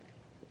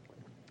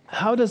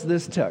how does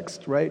this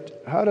text, right?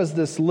 How does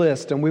this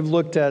list, and we've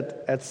looked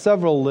at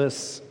several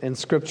lists in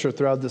Scripture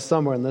throughout the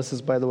summer, and this is,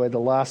 by the way, the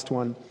last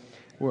one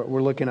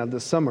we're looking at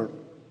this summer.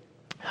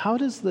 How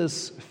does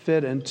this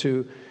fit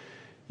into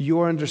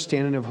your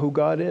understanding of who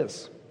God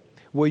is?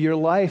 What your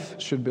life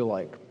should be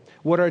like?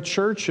 What our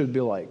church should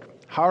be like?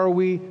 How are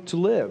we to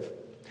live?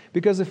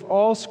 Because if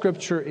all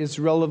Scripture is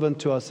relevant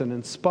to us and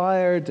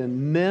inspired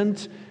and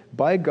meant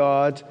by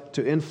God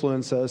to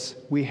influence us,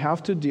 we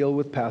have to deal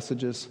with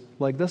passages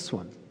like this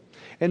one.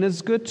 And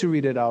it's good to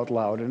read it out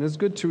loud, and it's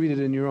good to read it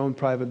in your own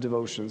private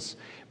devotions,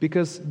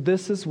 because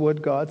this is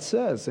what God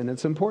says, and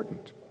it's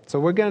important. So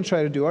we're going to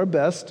try to do our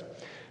best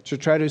to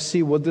try to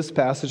see what this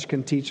passage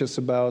can teach us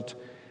about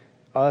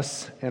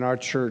us and our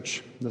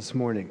church this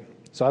morning.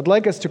 So I'd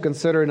like us to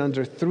consider it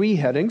under three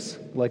headings,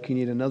 like you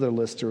need another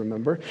list to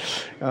remember.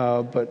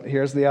 But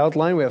here's the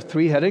outline. We have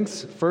three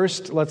headings.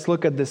 First, let's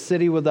look at the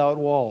city without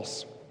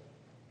walls.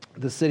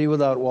 The city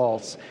without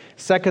walls.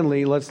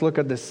 Secondly, let's look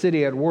at the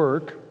city at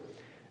work.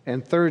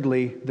 And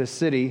thirdly, the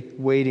city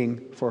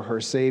waiting for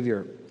her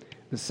Savior.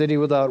 The city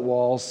without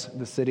walls,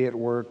 the city at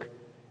work,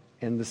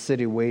 and the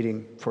city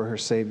waiting for her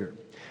Savior.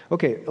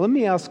 Okay, let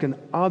me ask an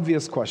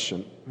obvious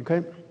question,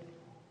 okay?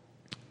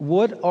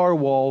 What are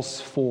walls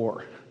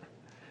for?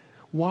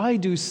 Why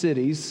do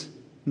cities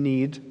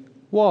need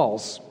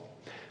walls?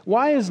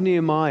 Why is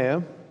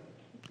Nehemiah,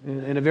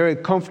 in a very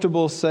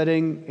comfortable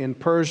setting in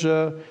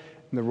Persia,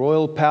 in the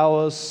royal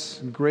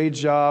palace, great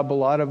job, a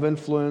lot of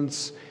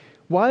influence,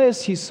 why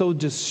is he so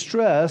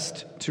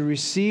distressed to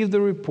receive the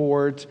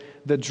report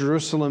that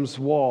Jerusalem's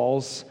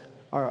walls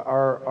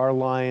are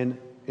lying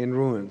in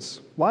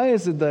ruins? Why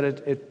is it that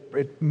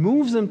it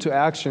moves him to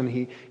action?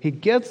 He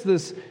gets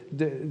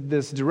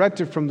this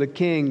directive from the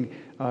king,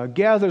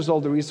 gathers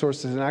all the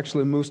resources, and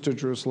actually moves to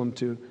Jerusalem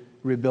to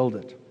rebuild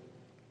it.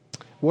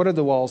 What are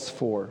the walls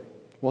for?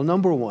 Well,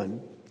 number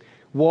one,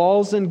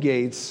 walls and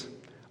gates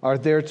are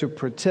there to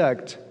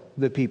protect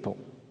the people.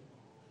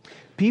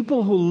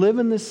 People who live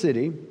in the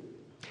city,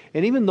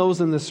 and even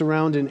those in the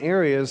surrounding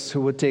areas who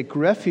would take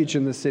refuge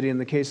in the city in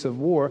the case of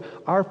war,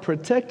 are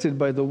protected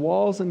by the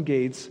walls and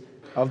gates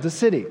of the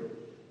city.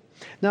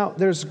 Now,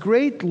 there's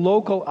great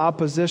local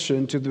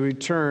opposition to the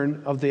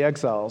return of the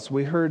exiles.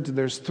 We heard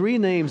there's three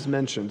names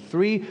mentioned,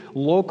 three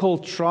local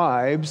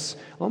tribes,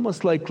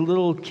 almost like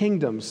little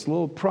kingdoms,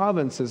 little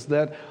provinces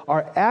that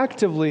are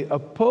actively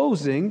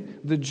opposing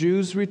the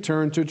Jews'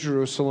 return to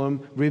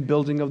Jerusalem,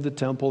 rebuilding of the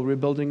temple,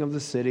 rebuilding of the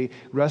city,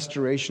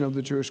 restoration of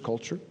the Jewish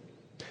culture.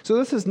 So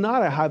this is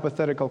not a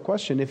hypothetical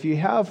question. If you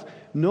have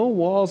no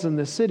walls in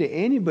the city,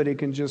 anybody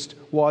can just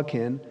walk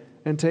in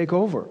and take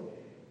over.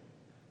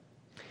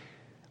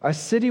 A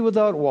city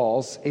without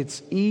walls,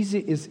 is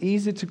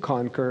easy to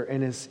conquer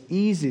and is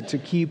easy to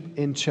keep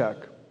in check.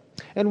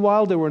 And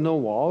while there were no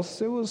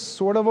walls, it was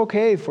sort of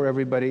okay for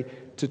everybody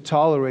to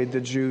tolerate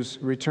the Jews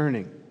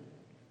returning.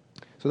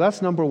 So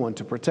that's number one,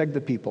 to protect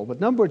the people. But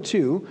number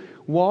two,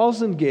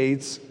 walls and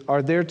gates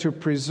are there to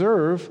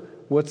preserve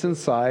what's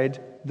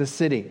inside the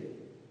city.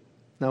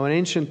 Now, in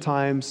ancient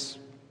times,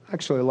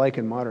 actually like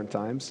in modern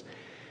times,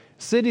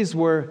 cities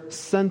were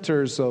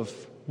centers of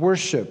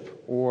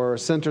worship, or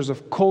centers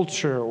of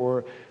culture,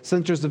 or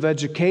centers of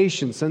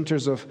education,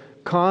 centers of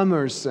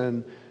commerce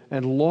and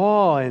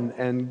law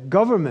and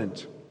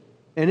government.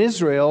 In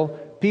Israel,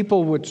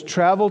 people would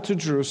travel to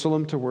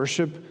Jerusalem to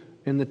worship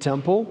in the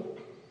temple,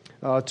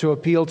 to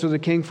appeal to the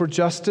king for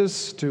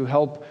justice, to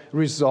help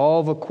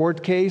resolve a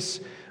court case,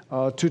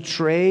 to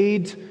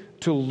trade,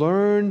 to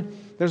learn.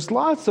 There's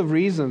lots of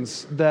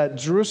reasons that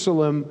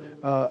Jerusalem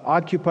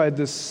occupied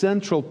this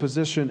central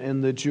position in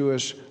the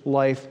Jewish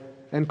life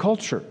and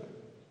culture.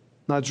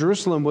 Now,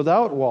 Jerusalem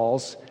without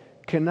walls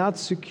cannot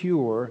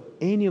secure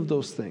any of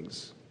those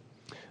things.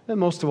 And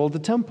most of all, the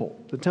temple.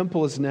 The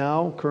temple is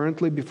now,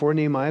 currently, before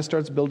Nehemiah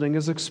starts building,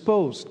 is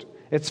exposed.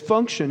 It's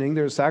functioning.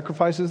 There are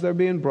sacrifices that are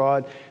being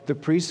brought. The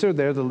priests are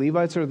there. The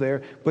Levites are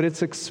there. But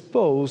it's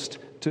exposed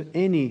to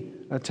any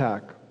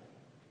attack.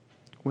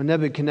 When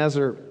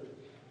Nebuchadnezzar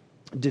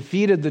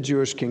defeated the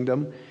Jewish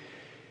kingdom,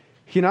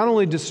 he not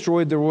only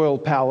destroyed the royal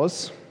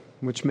palace,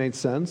 which made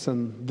sense,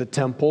 and the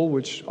temple,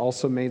 which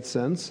also made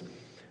sense,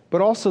 but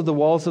also the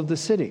walls of the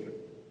city.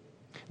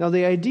 Now,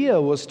 the idea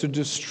was to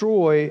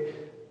destroy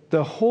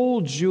the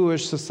whole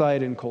Jewish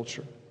society and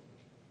culture.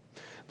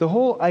 The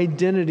whole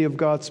identity of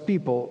God's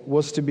people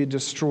was to be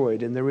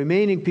destroyed, and the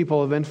remaining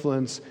people of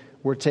influence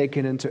were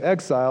taken into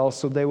exile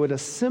so they would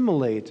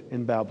assimilate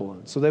in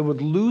Babylon. So they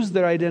would lose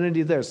their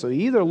identity there. So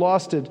you either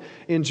lost it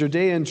in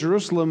Judea and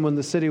Jerusalem when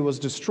the city was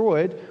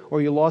destroyed,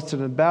 or you lost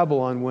it in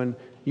Babylon when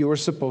you were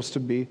supposed to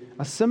be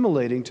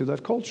assimilating to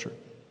that culture.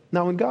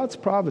 Now, in God's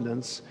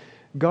providence,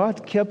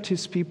 God kept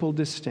his people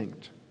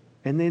distinct,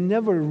 and they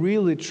never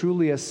really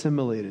truly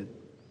assimilated.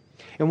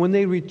 And when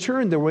they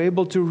returned, they were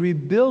able to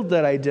rebuild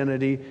that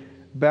identity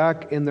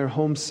back in their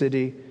home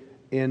city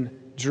in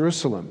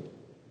Jerusalem.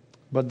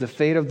 But the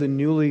fate of the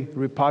newly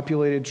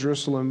repopulated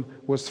Jerusalem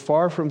was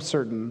far from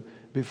certain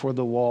before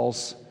the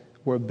walls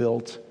were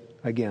built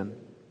again.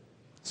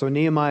 So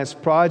Nehemiah's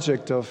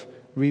project of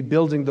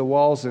rebuilding the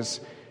walls is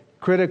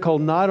critical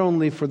not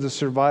only for the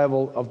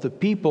survival of the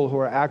people who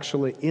are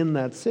actually in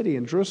that city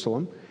in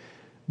Jerusalem,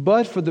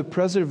 but for the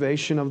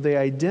preservation of the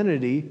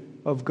identity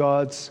of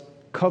God's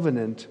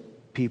covenant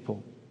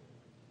people.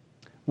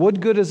 What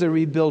good is a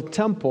rebuilt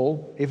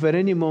temple if at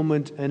any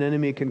moment an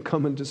enemy can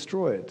come and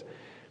destroy it?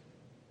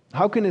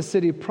 How can a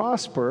city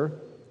prosper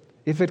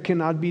if it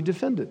cannot be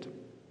defended?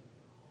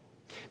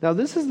 Now,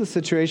 this is the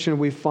situation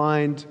we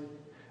find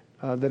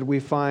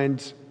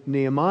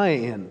Nehemiah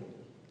in.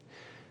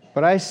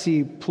 But I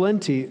see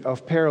plenty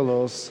of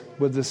parallels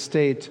with the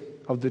state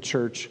of the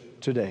church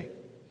today.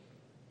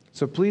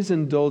 So please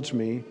indulge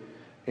me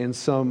in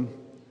some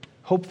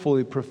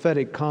hopefully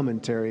prophetic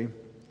commentary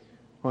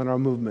on our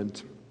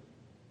movement.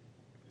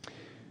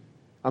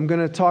 I'm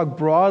going to talk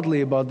broadly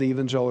about the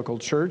evangelical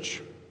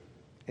church,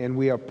 and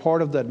we are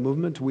part of that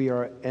movement. We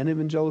are an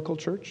evangelical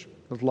church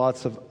with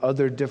lots of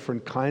other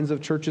different kinds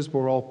of churches, but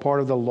we're all part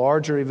of the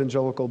larger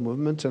evangelical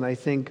movement, and I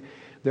think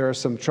there are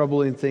some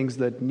troubling things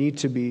that need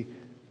to be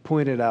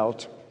pointed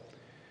out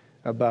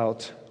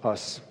about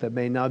us that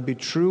may not be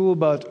true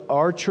about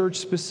our church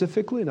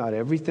specifically. Not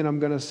everything I'm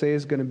going to say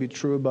is going to be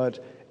true about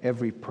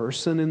every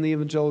person in the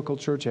evangelical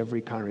church,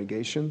 every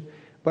congregation,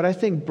 but I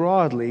think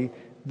broadly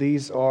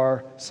these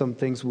are some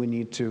things we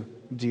need to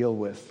deal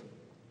with.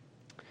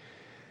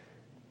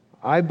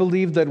 I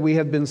believe that we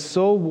have been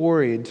so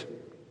worried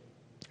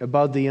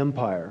about the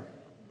empire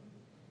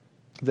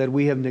that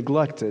we have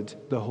neglected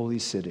the holy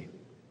city.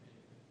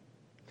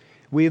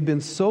 We have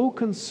been so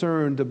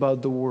concerned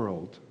about the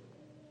world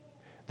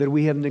that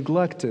we have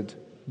neglected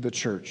the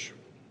church.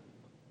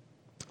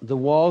 The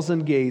walls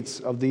and gates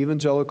of the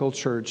evangelical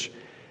church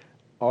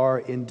are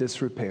in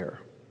disrepair.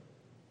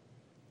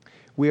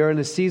 We are in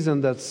a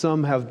season that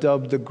some have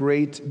dubbed the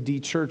great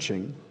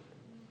de-churching,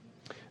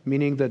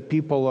 meaning that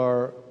people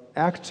are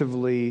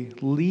actively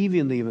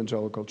leaving the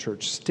evangelical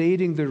church,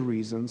 stating their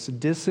reasons,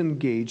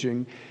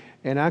 disengaging,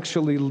 and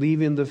actually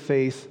leaving the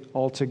faith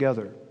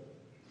altogether.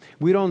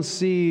 We don't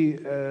see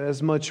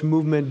as much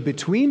movement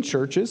between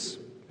churches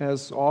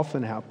as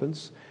often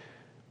happens.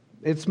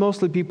 It's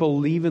mostly people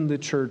leaving the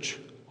church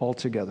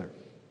altogether.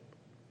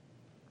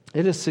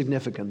 It is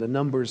significant. The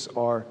numbers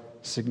are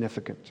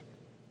significant.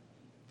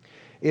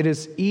 It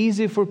is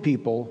easy for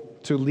people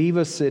to leave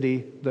a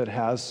city that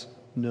has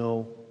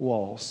no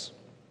walls.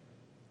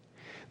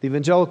 The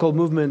evangelical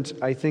movement,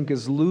 I think,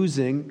 is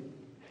losing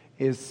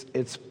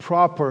its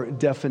proper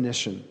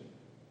definition.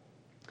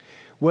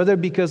 Whether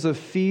because of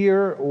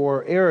fear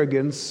or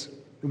arrogance,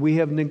 we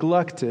have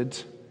neglected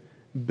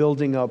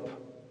building up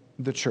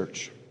the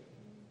church.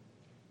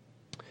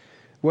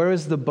 Where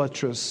is the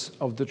buttress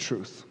of the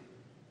truth?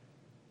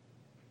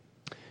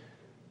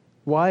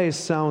 Why is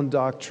sound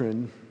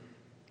doctrine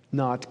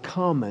not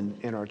common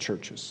in our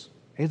churches?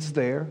 It's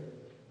there.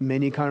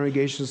 Many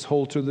congregations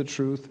hold to the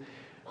truth,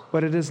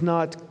 but it is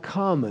not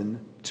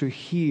common to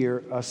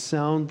hear a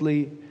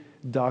soundly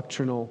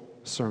doctrinal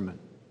sermon.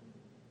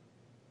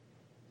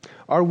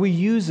 Are we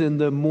using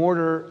the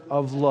mortar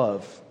of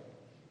love?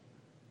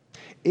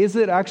 Is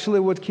it actually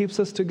what keeps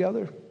us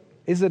together?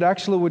 Is it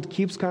actually what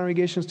keeps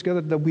congregations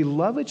together, that we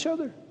love each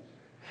other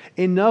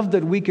enough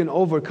that we can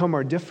overcome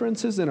our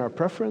differences and our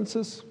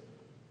preferences?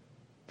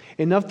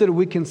 Enough that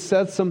we can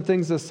set some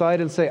things aside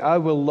and say, I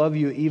will love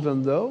you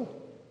even though,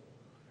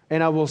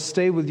 and I will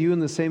stay with you in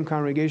the same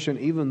congregation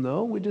even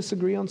though we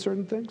disagree on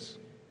certain things?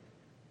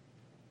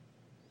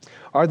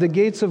 Are the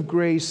gates of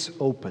grace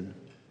open?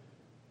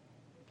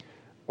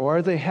 Or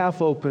are they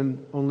half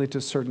open only to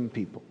certain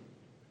people?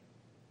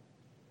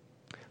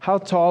 How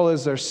tall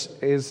is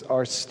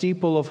our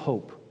steeple of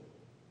hope?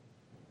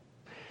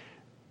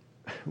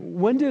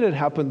 When did it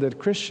happen that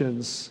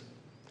Christians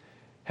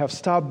have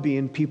stopped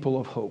being people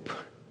of hope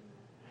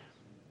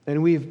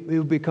and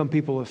we've become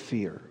people of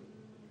fear?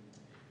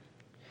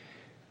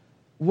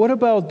 What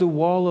about the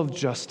wall of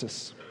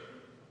justice?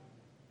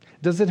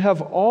 Does it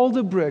have all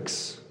the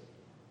bricks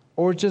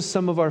or just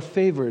some of our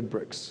favorite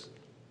bricks?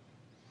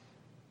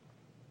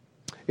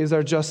 Is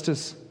our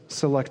justice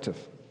selective?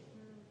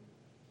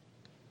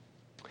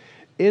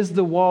 Is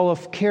the wall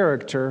of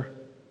character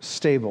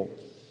stable?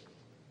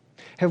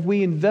 Have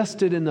we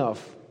invested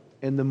enough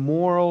in the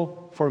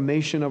moral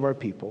formation of our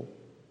people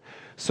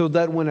so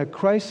that when a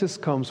crisis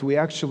comes, we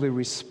actually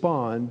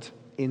respond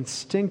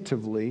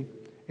instinctively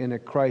in a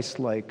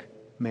Christ-like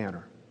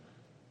manner?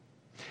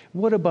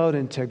 What about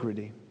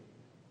integrity?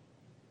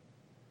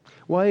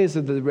 Why is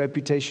it that the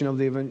reputation of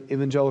the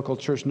evangelical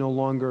church no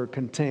longer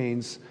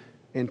contains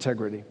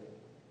integrity?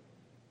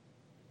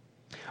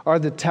 Are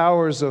the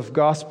towers of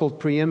gospel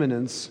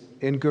preeminence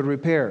in good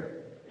repair?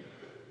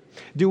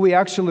 Do we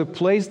actually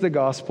place the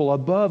gospel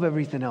above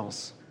everything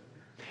else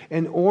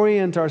and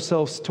orient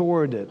ourselves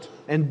toward it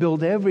and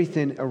build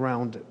everything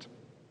around it?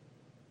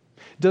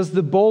 Does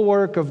the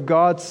bulwark of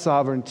God's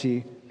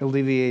sovereignty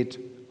alleviate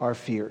our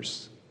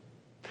fears?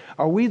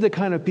 Are we the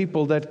kind of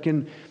people that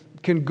can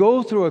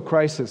go through a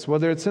crisis,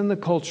 whether it's in the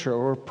culture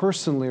or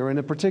personally or in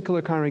a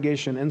particular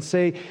congregation, and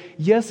say,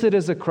 yes, it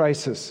is a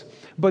crisis,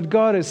 but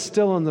God is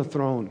still on the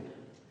throne,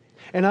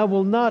 and I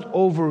will not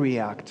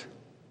overreact.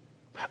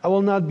 I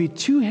will not be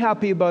too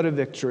happy about a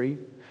victory,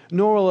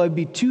 nor will I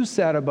be too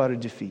sad about a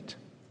defeat,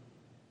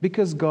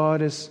 because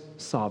God is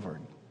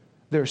sovereign.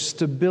 There's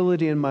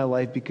stability in my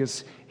life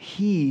because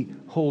He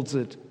holds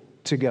it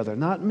together.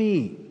 Not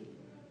me,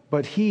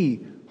 but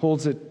He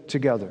holds it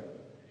together.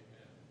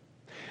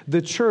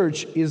 The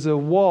church is a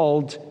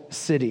walled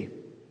city.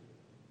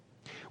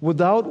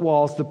 Without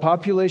walls, the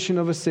population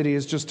of a city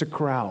is just a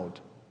crowd.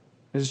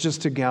 It's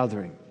just a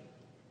gathering.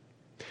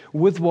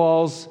 With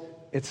walls,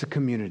 it's a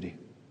community.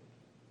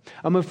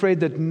 I'm afraid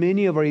that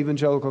many of our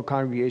evangelical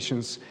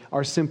congregations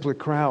are simply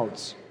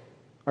crowds,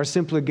 are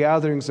simply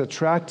gatherings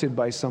attracted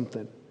by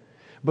something.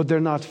 But they're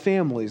not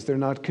families, they're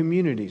not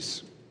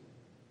communities,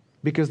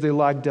 because they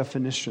lack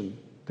definition,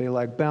 they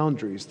lack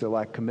boundaries, they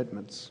lack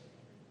commitments.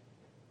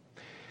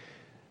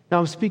 Now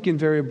I'm speaking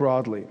very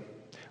broadly,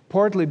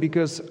 partly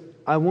because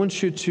I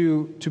want you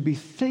to be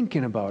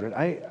thinking about it.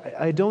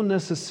 I don't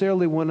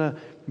necessarily want to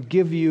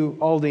give you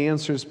all the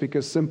answers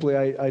because simply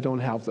I don't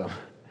have them.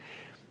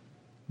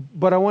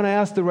 But I want to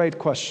ask the right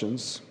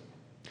questions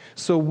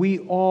so we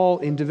all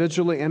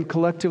individually and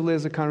collectively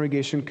as a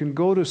congregation can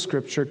go to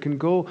Scripture, can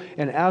go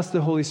and ask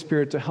the Holy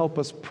Spirit to help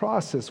us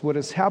process what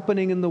is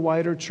happening in the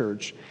wider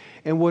church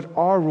and what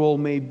our role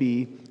may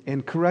be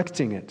in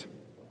correcting it.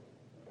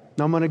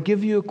 Now I'm going to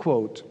give you a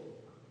quote.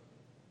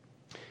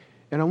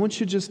 And I want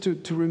you just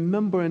to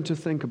remember and to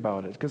think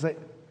about it, because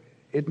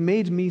it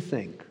made me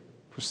think.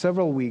 For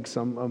several weeks,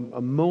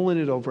 I'm mulling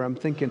it over. I'm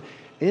thinking,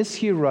 is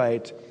he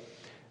right?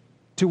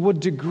 To what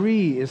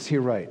degree is he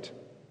right?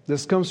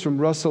 This comes from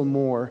Russell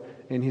Moore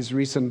in his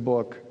recent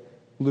book,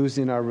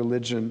 Losing Our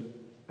Religion,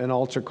 an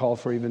altar call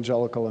for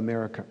evangelical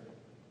America.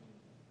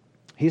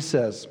 He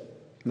says,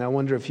 and I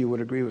wonder if you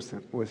would agree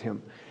with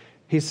him.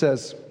 He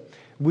says,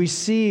 we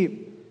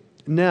see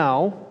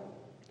now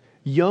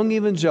young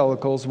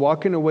evangelicals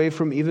walking away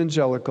from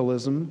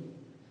evangelicalism,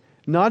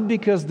 not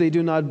because they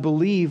do not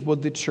believe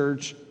what the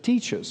church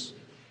teaches,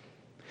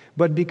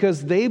 but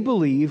because they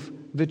believe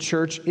the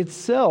church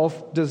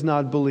itself does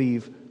not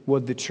believe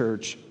what the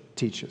church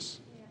teaches.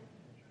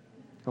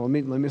 Now,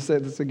 let me say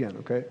this again,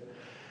 okay?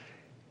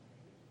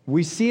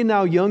 We see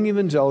now young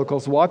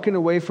evangelicals walking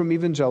away from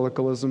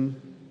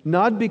evangelicalism,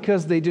 not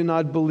because they do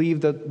not believe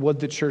that what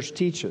the church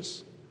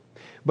teaches,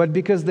 but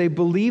because they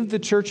believe the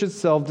church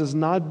itself does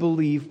not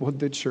believe what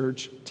the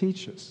church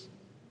teaches.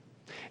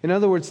 In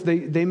other words,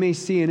 they may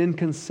see an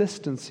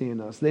inconsistency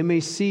in us. They may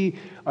see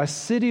a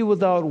city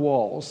without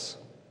walls,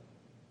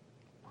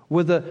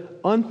 with an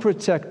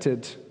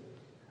unprotected,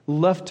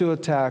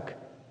 left-to-attack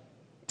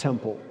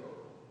temple.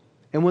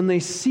 And when they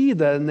see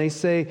that and they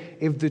say,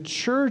 if the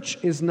church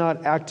is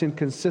not acting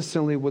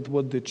consistently with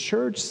what the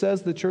church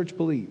says the church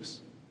believes,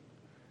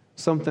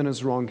 something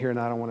is wrong here and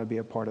I don't want to be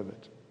a part of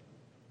it.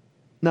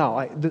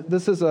 Now,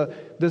 this is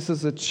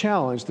a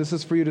challenge. This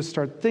is for you to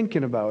start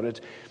thinking about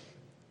it.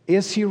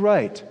 Is he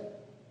right?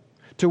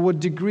 To what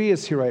degree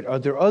is he right? Are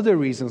there other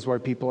reasons why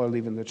people are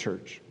leaving the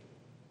church?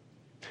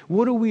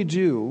 What do we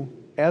do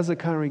as a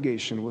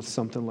congregation with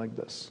something like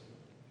this?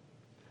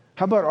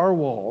 How about our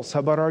walls? How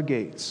about our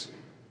gates?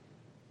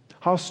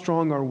 How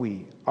strong are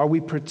we? Are we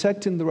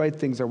protecting the right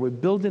things? Are we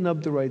building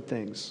up the right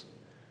things?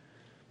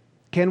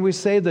 Can we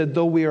say that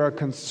though we are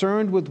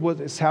concerned with what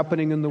is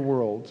happening in the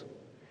world,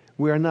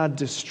 we are not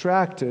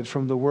distracted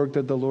from the work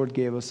that the Lord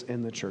gave us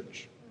in the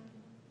church?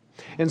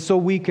 And so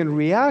we can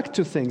react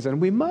to things,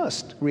 and we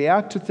must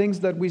react to things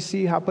that we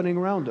see happening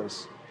around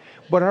us.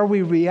 But are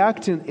we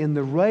reacting in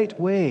the right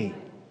way,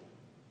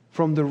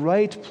 from the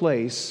right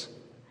place,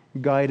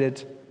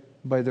 guided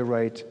by the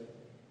right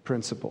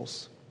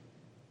principles?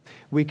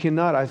 We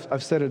cannot,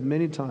 I've said it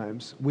many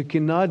times, we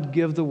cannot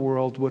give the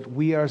world what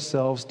we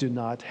ourselves do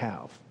not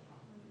have.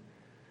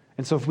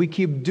 And so if we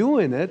keep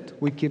doing it,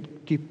 we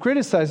keep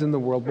criticizing the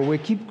world, but we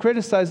keep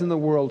criticizing the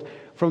world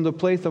from the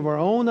place of our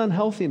own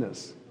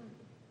unhealthiness.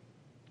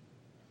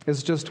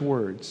 It's just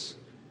words.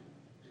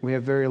 We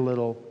have very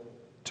little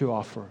to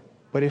offer.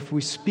 But if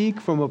we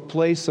speak from a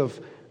place of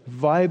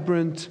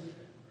vibrant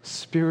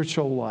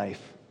spiritual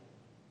life,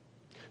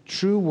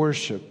 true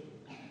worship,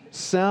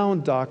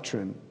 sound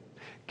doctrine,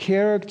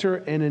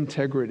 character and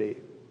integrity,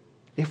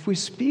 if we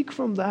speak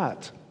from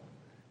that,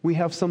 we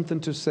have something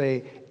to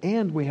say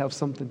and we have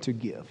something to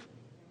give.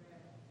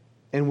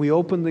 And we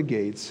open the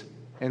gates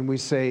and we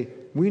say,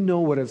 we know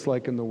what it's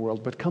like in the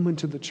world, but come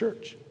into the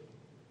church.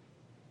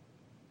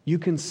 You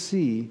can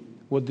see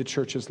what the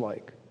church is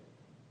like.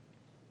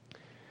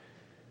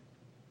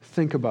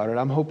 Think about it.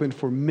 I'm hoping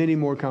for many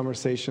more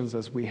conversations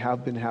as we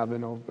have been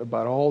having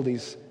about all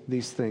these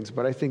things,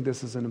 but I think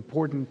this is an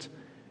important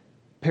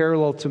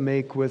parallel to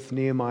make with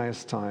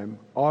Nehemiah's time.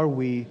 Are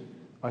we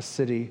a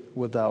city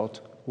without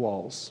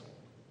walls?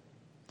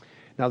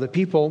 Now the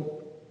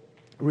people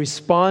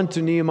respond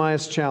to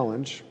Nehemiah's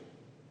challenge.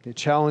 He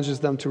challenges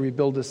them to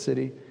rebuild the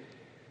city.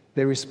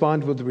 They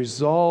respond with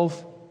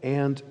resolve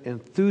and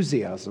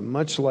enthusiasm,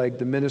 much like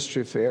the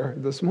ministry fair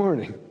this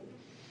morning.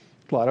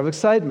 A lot of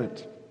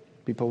excitement.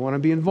 People want to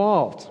be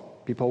involved.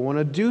 People want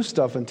to do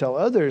stuff and tell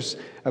others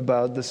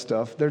about the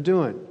stuff they're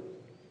doing.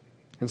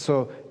 And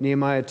so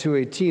Nehemiah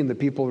 2:18, the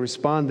people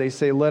respond, they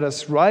say, let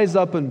us rise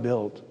up and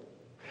build.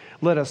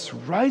 Let us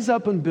rise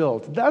up and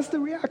build. That's the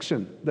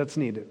reaction that's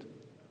needed.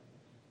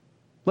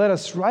 Let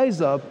us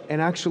rise up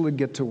and actually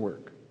get to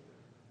work.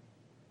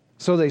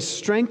 So they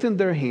strengthened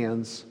their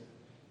hands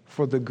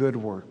for the good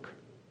work.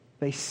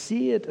 They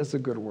see it as a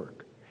good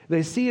work.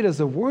 They see it as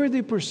a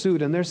worthy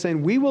pursuit, and they're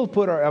saying, we will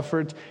put our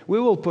effort, we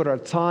will put our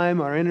time,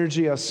 our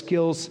energy, our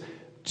skills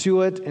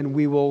to it, and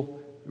we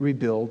will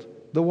rebuild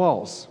the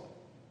walls.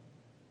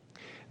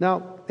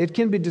 Now, it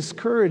can be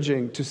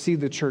discouraging to see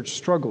the church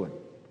struggling.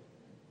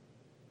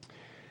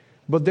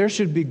 But there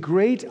should be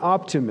great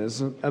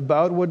optimism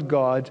about what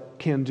God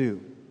can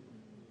do.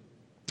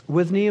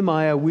 With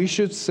Nehemiah, we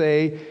should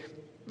say,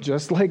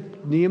 just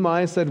like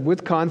Nehemiah said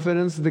with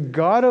confidence, the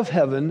God of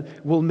heaven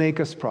will make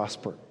us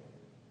prosper.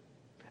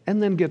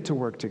 And then get to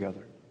work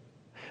together.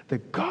 The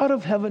God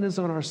of heaven is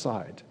on our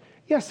side.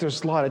 Yes,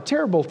 there's a lot of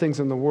terrible things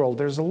in the world.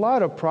 There's a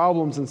lot of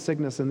problems and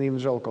sickness in the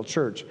evangelical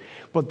church.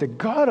 But the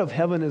God of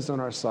heaven is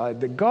on our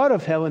side. The God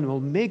of heaven will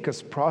make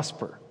us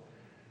prosper.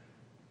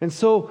 And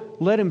so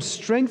let him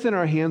strengthen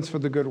our hands for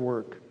the good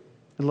work,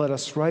 and let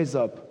us rise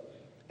up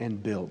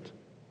and build.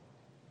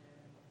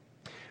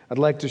 I'd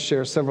like to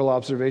share several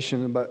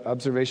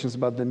observations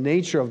about the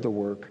nature of the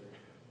work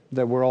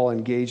that we're all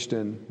engaged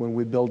in when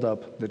we build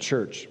up the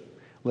church.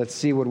 Let's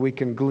see what we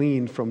can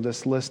glean from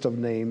this list of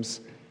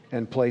names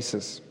and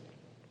places.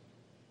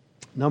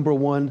 Number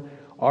one,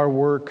 our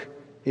work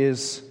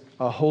is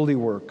a holy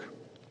work.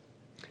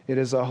 It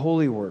is a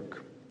holy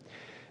work.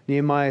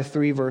 Nehemiah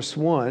 3 verse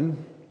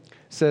 1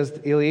 says,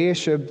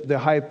 Eliashib the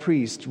high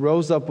priest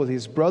rose up with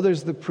his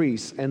brothers the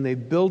priests, and they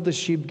built the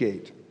sheep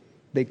gate.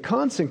 They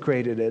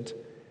consecrated it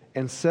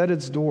and set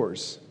its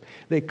doors.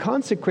 They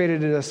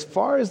consecrated it as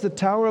far as the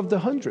Tower of the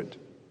 100,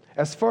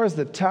 as far as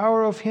the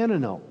Tower of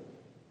Hananel.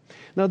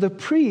 Now the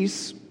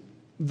priests,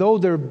 though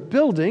they're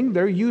building,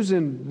 they're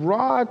using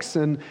rocks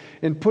and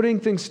putting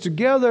things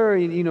together,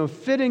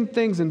 fitting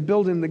things and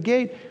building the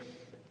gate.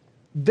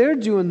 They're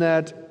doing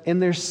that,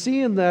 and they're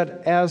seeing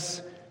that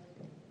as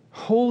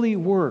holy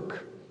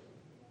work.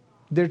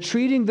 They're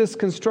treating this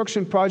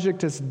construction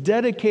project as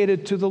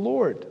dedicated to the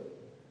Lord.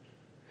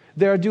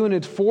 They are doing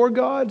it for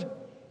God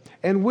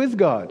and with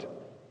God.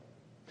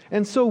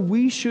 And so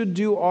we should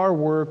do our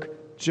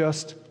work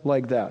just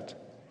like that.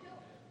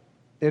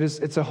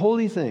 It's a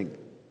holy thing.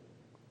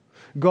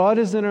 God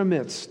is in our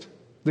midst.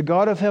 The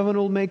God of heaven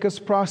will make us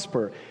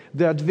prosper.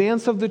 The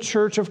advance of the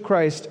Church of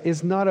Christ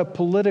is not a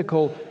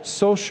political,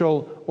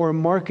 social, or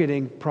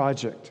marketing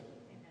project.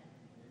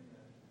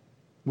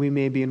 We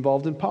may be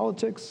involved in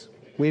politics.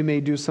 We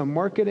may do some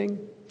marketing.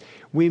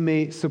 We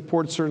may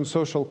support certain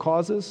social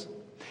causes.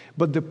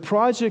 But the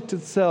project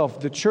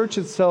itself, the church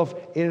itself,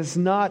 is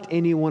not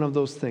any one of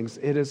those things.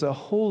 It is a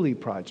holy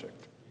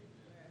project.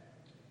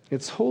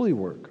 It's holy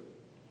work.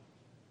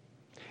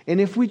 And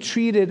if we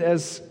treat it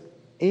as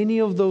any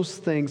of those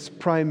things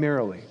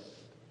primarily,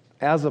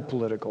 as a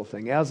political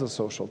thing, as a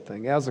social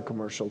thing, as a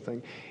commercial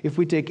thing, if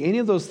we take any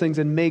of those things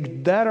and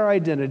make that our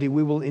identity,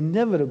 we will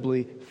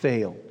inevitably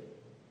fail.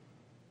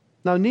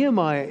 Now,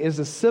 Nehemiah is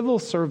a civil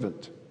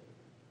servant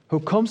who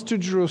comes to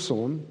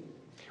Jerusalem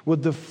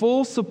with the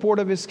full support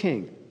of his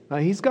king. Now,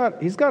 he's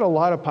got a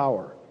lot of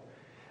power.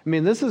 I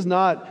mean, this is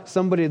not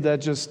somebody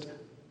that just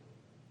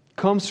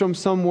comes from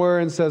somewhere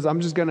and says,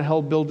 I'm just going to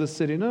help build this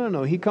city.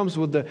 No. He comes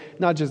with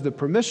not just the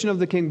permission of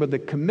the king, but the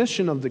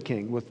commission of the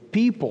king, with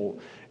people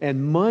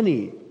and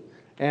money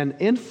and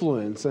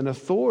influence and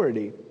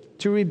authority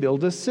to rebuild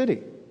this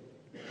city.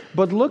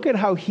 But look at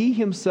how he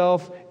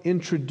himself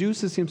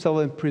introduces himself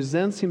and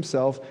presents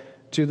himself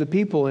to the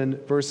people in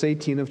verse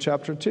 18 of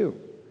chapter 2.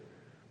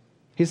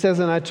 He says,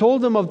 and I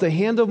told them of the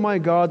hand of my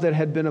God that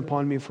had been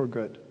upon me for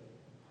good,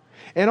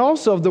 and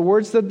also of the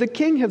words that the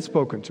king had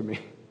spoken to me.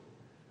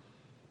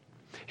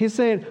 He's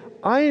saying,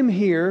 I am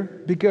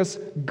here because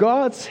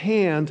God's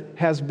hand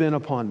has been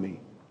upon me.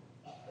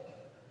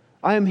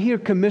 I am here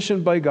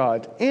commissioned by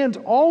God. And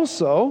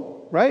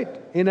also, right,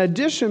 in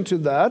addition to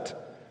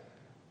that,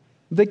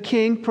 the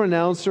king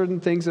pronounced certain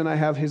things and I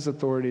have his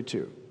authority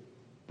too.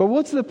 But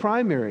what's the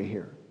primary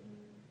here?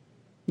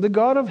 The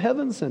God of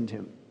heaven sent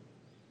him.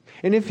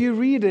 And if you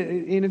read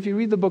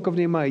the book of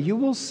Nehemiah, you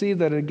will see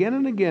that again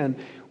and again,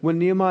 when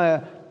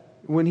Nehemiah,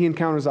 when he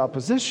encounters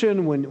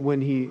opposition,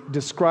 when he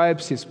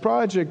describes his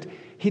project,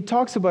 he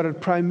talks about it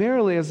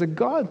primarily as a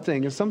God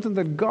thing, as something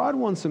that God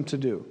wants him to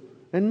do,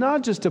 and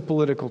not just a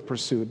political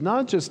pursuit,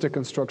 not just a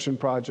construction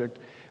project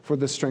for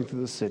the strength of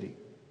the city.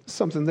 It's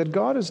something that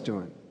God is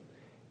doing.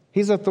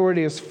 His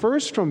authority is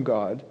first from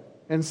God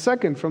and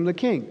second from the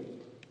king.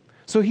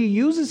 So he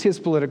uses his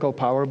political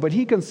power, but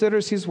he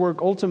considers his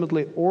work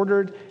ultimately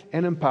ordered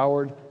and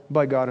empowered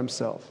by God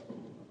himself.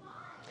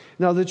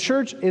 Now, the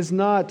church is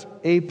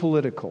not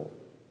apolitical,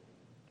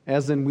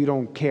 as in we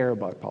don't care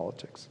about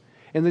politics.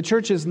 And the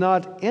church is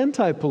not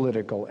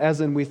anti-political,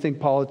 as in we think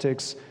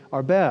politics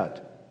are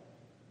bad.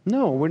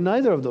 No, we're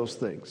neither of those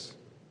things.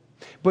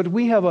 But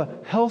we have a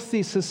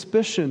healthy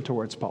suspicion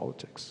towards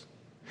politics.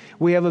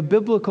 We have a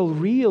biblical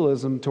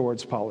realism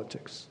towards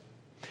politics.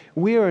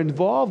 We are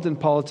involved in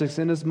politics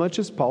in as much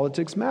as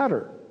politics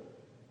matter,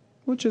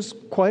 which is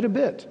quite a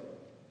bit,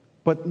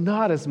 but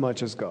not as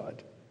much as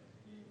God,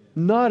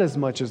 not as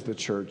much as the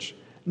church,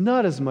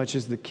 not as much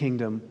as the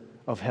kingdom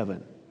of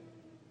heaven.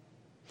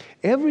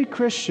 Every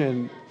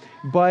Christian,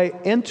 by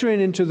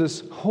entering into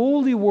this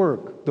holy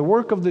work, the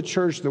work of the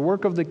church, the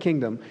work of the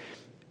kingdom,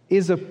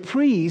 is a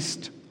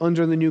priest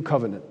under the new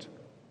covenant.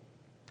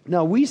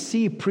 Now, we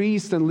see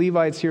priests and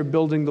Levites here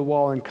building the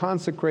wall and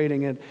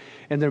consecrating it,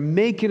 and they're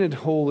making it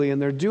holy,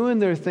 and they're doing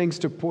their things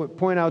to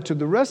point out to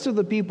the rest of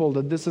the people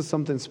that this is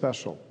something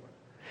special.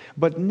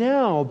 But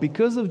now,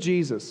 because of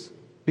Jesus,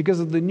 because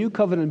of the new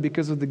covenant,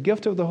 because of the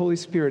gift of the Holy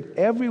Spirit,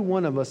 every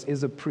one of us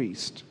is a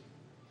priest.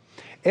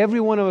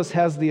 Every one of us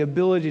has the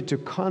ability to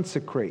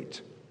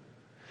consecrate,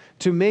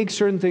 to make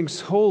certain things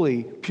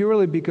holy,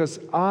 purely because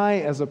I,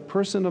 as a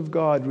person of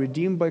God,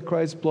 redeemed by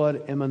Christ's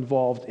blood, am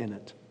involved in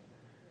it.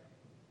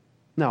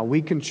 Now,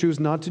 we can choose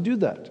not to do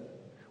that.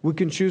 We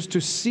can choose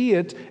to see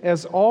it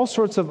as all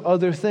sorts of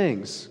other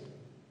things.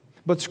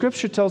 But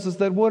Scripture tells us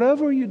that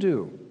whatever you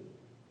do,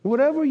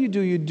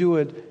 you do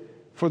it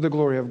for the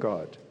glory of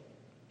God.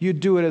 You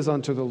do it as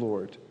unto the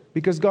Lord,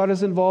 because God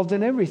is involved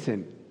in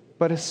everything,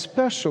 but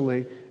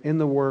especially in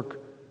the work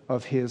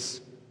of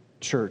His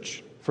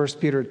church. 1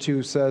 Peter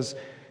 2 says,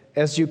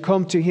 "As you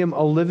come to Him,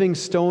 a living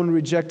stone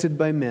rejected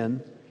by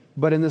men,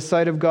 but in the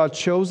sight of God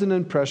chosen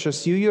and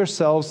precious, you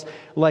yourselves,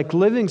 like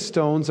living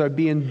stones, are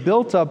being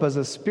built up as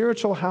a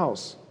spiritual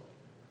house,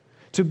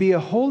 to be a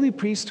holy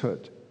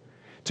priesthood,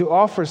 to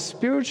offer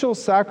spiritual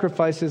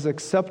sacrifices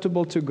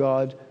acceptable to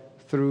God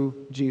through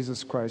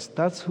Jesus Christ."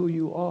 That's who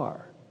you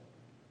are.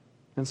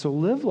 And so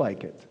live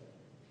like it.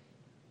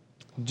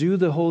 Do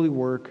the holy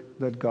work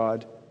that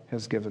God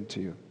has given to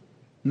you.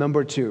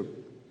 Number 2,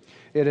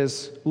 it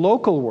is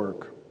local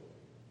work.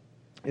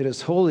 It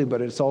is holy,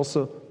 but it's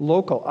also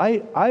local.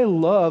 I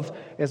love,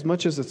 as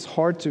much as it's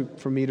hard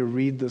for me to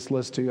read this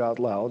list to you out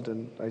loud,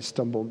 and I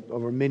stumble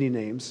over many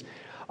names,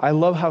 I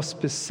love how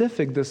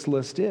specific this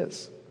list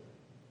is.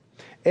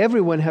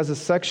 Everyone has a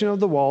section of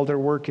the wall they're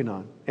working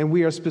on, and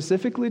we are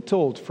specifically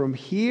told from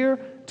here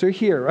to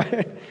here,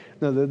 right?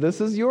 Now, this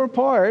is your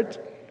part.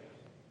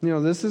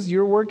 This is,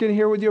 you're working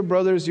here with your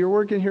brothers, you're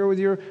working here with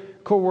your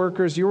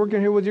co-workers, you're working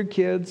here with your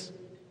kids.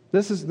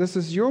 This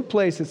is your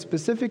place. It's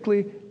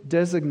specifically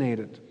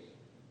designated.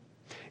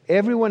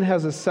 Everyone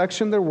has a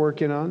section they're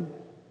working on,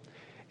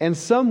 and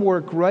some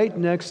work right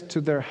next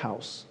to their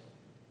house.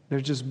 They're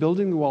just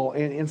building the wall,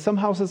 and some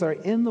houses are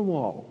in the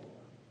wall.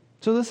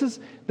 So this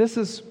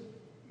is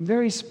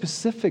very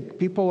specific.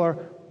 People are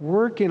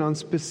working on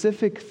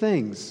specific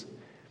things.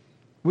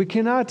 We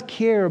cannot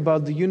care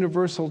about the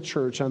universal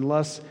church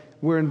unless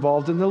we're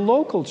involved in the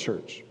local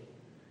church.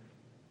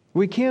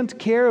 We can't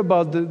care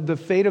about the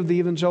fate of the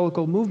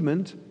evangelical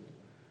movement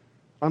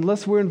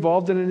unless we're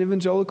involved in an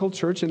evangelical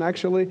church and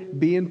actually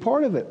being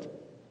part of it.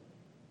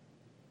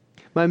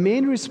 My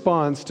main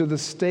response to the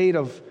state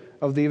of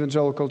the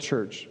evangelical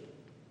church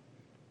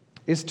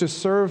is to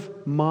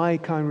serve my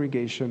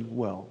congregation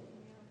well.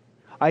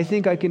 I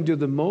think I can do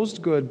the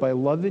most good by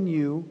loving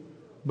you,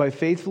 by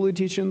faithfully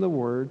teaching the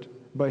Word,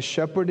 by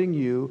shepherding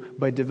you,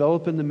 by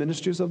developing the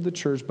ministries of the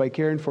church, by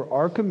caring for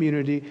our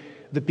community,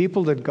 the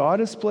people that God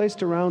has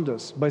placed around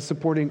us, by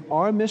supporting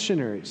our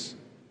missionaries.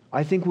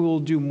 I think we will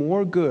do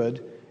more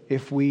good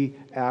if we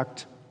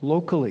act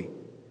locally.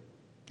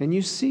 And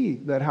you see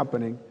that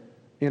happening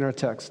in our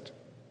text.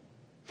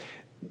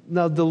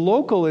 Now, the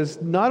local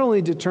is not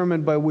only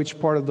determined by which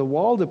part of the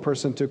wall the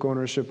person took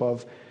ownership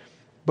of,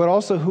 but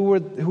also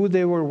who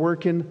they were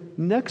working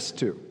next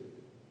to.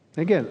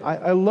 Again,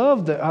 I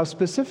love how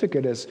specific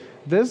it is.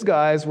 This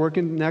guy is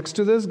working next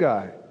to this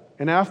guy.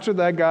 And after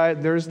that guy,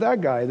 there's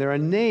that guy. There are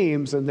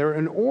names and they're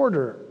in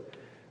order.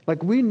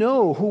 Like we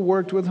know who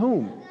worked with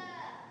whom.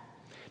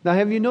 Now,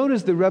 have you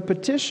noticed the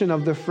repetition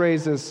of the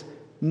phrases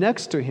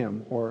next to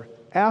him or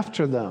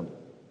after them?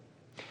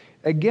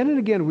 Again and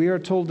again, we are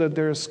told that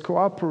there's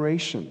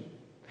cooperation.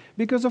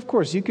 Because, of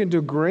course, you can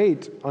do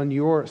great on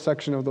your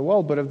section of the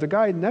wall, but if the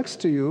guy next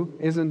to you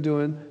isn't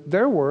doing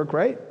their work,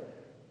 right?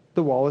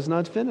 The wall is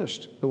not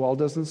finished. The wall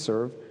doesn't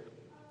serve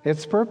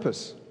its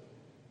purpose.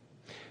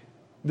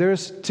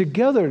 There's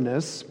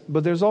togetherness,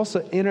 but there's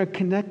also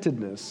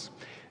interconnectedness.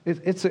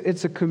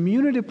 It's a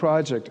community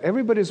project.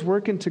 Everybody's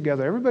working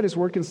together. Everybody's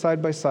working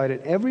side by side,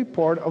 and every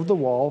part of the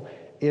wall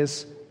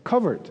is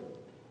covered.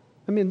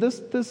 I mean,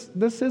 this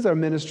is our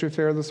ministry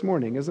fair this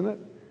morning, isn't it?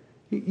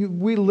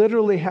 We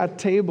literally had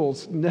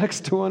tables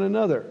next to one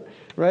another,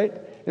 right?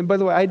 And by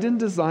the way, I didn't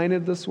design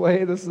it this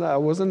way. I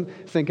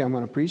wasn't thinking I'm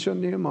going to preach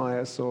on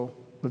Nehemiah, so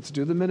let's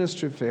do the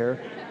ministry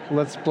fair.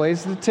 Let's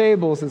place the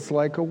tables. It's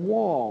like a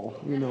wall,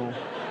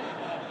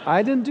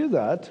 I didn't do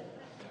that.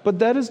 But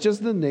that is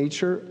just the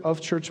nature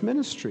of church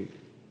ministry.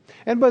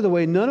 And by the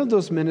way, none of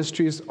those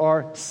ministries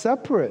are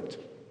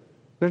separate.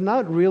 They're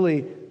not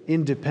really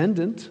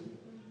independent.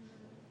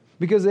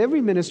 Because every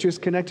ministry is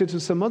connected to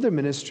some other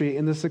ministry,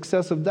 and the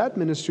success of that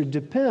ministry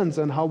depends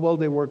on how well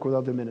they work with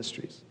other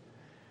ministries.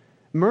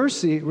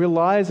 Mercy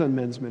relies on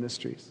men's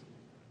ministries,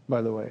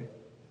 by the way.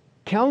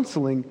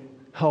 Counseling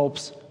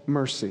helps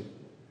mercy.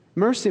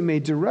 Mercy may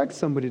direct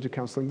somebody to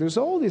counseling. There's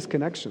all these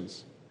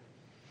connections.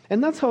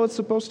 And that's how it's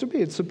supposed to be.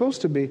 It's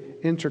supposed to be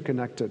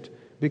interconnected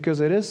because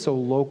it is so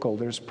local.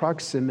 There's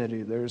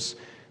proximity. There's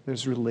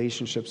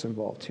relationships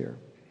involved here.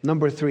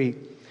 Number 3,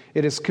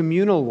 it is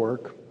communal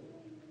work.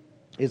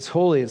 It's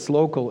holy, it's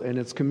local, and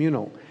it's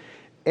communal.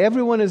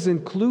 Everyone is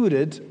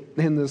included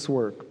in this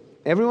work.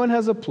 Everyone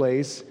has a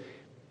place,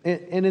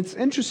 and it's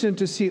interesting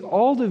to see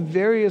all the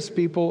various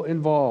people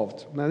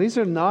involved. Now, these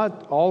are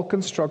not all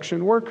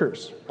construction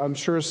workers. I'm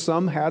sure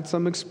some had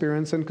some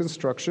experience in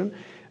construction.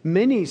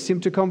 Many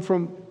seem to come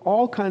from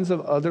all kinds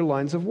of other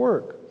lines of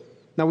work.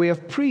 Now, we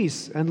have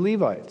priests and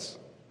Levites.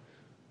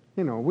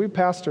 You know, we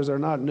pastors are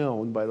not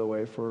known, by the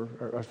way, for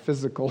our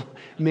physical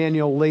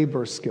manual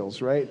labor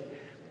skills, right?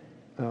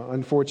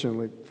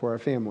 Unfortunately for our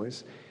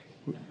families.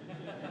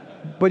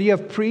 But you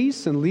have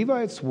priests and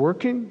Levites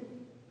working,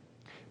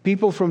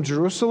 people from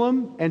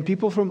Jerusalem and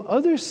people from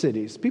other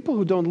cities. People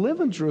who don't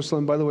live in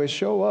Jerusalem, by the way,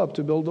 show up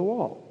to build the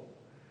wall.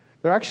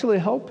 They're actually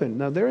helping.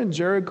 Now, they're in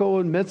Jericho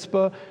and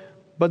Mitzpah,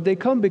 but they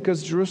come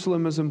because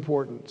Jerusalem is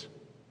important,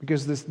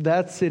 because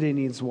that city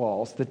needs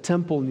walls. The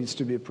temple needs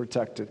to be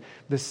protected.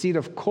 The seat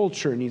of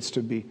culture needs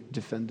to be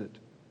defended.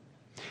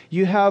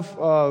 You have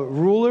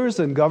rulers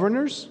and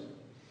governors.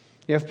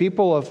 You have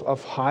people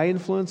of high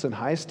influence and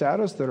high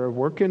status that are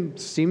working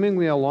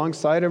seemingly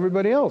alongside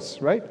everybody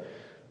else, right?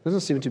 There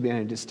doesn't seem to be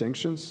any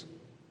distinctions.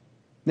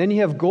 Then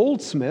you have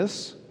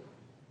goldsmiths,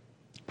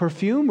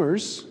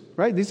 perfumers,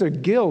 right? These are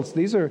guilds.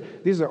 These are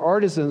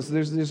artisans.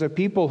 These are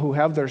people who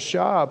have their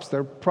shops.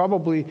 They're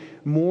probably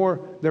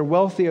they're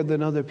wealthier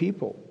than other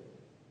people.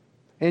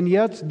 And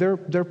yet they're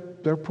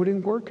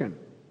putting work in.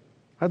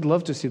 I'd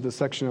love to see the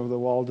section of the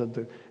wall that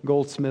the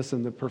goldsmiths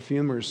and the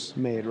perfumers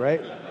made,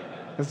 right?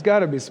 It's got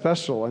to be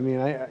special. I mean,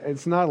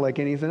 it's not like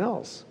anything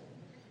else.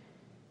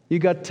 You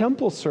got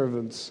temple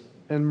servants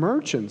and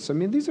merchants. I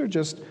mean, these are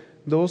just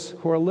those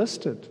who are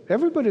listed.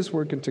 Everybody's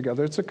working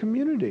together. It's a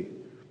community.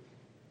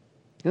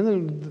 And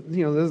then,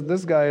 you know,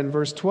 this guy in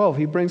verse 12,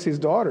 he brings his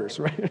daughters,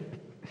 right?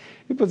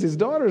 He puts his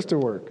daughters to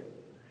work.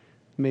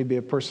 Maybe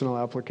a personal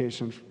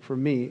application for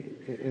me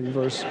in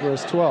verse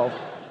 12.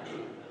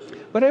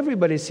 But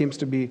everybody seems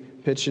to be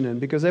pitching in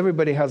because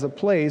everybody has a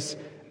place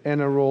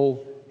and a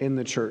role in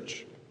the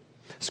church.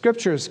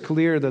 Scripture is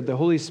clear that the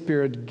Holy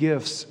Spirit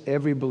gifts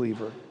every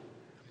believer.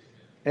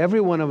 Every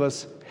one of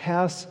us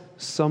has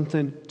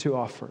something to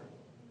offer.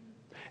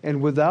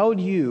 And without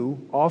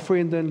you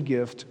offering that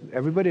gift,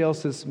 everybody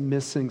else is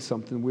missing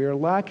something. We are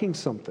lacking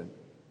something.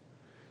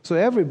 So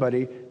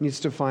everybody needs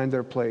to find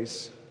their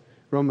place.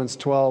 Romans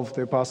 12,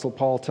 the Apostle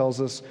Paul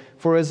tells us,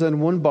 "For as in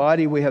one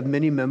body we have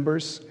many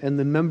members, and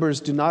the members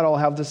do not all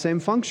have the same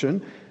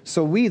function,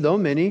 so we, though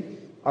many,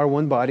 are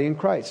one body in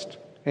Christ,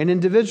 and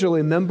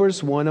individually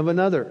members one of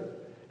another,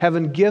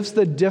 having gifts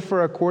that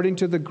differ according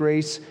to the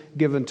grace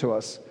given to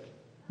us.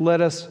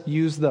 Let us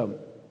use them."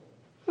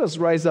 Let us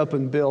rise up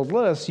and build.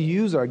 Let us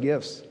use our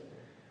gifts.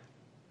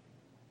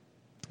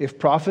 If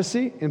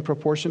prophecy, in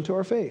proportion to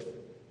our faith.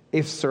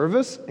 If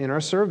service, in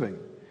our serving.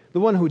 The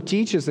one who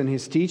teaches in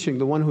his teaching.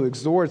 The one who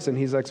exhorts in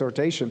his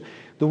exhortation.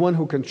 The one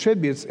who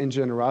contributes in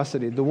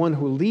generosity. The one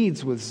who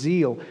leads with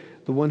zeal.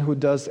 The one who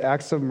does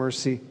acts of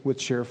mercy with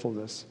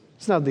cheerfulness.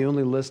 It's not the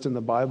only list in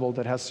the Bible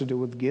that has to do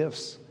with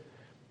gifts,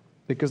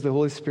 because the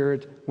Holy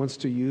Spirit wants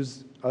to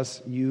use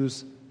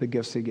the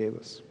gifts he gave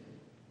us.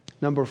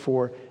 Number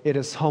 4, it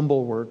is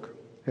humble work.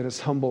 It is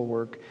humble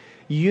work.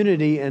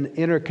 Unity and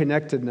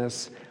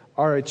interconnectedness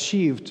are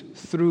achieved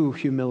through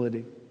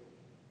humility.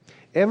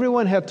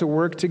 Everyone had to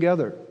work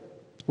together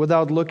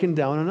without looking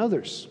down on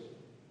others.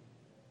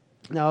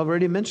 Now, I've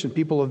already mentioned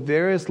people of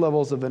various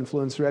levels of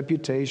influence,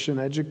 reputation,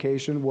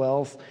 education,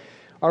 wealth,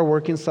 are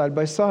working side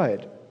by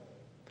side.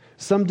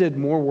 Some did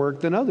more work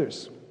than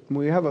others.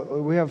 We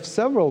have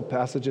several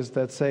passages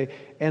that say,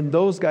 and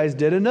those guys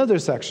did another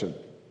section.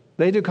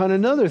 They took on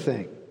another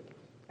thing.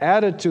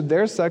 Added to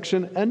their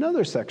section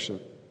another section.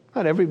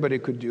 Not everybody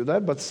could do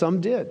that, but some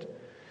did.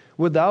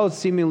 Without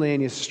seemingly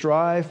any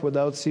strife,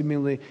 without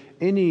seemingly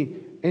any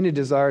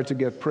desire to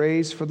get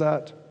praise for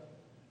that.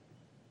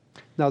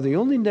 Now, the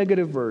only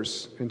negative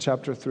verse in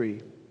chapter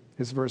 3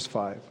 is verse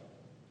 5.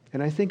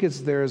 And I think it's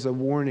there as a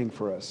warning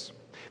for us.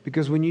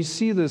 Because when you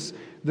see this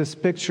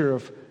picture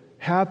of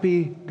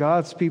happy,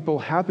 God's people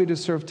happy to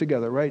serve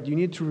together, right? You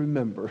need to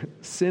remember,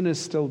 sin is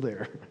still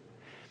there.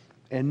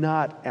 And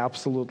not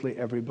absolutely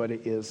everybody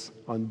is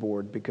on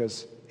board,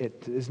 because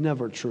it is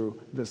never true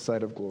this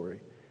side of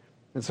glory.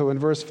 And so in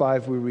verse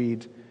 5 we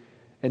read,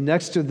 "And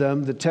next to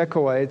them the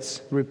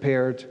Tekoites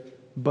repaired,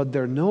 but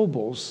their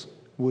nobles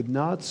would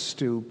not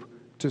stoop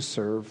to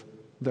serve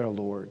their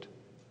Lord."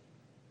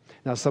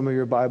 Now some of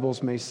your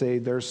Bibles may say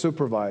their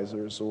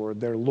supervisors or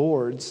their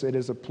lords. It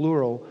is a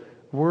plural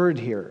word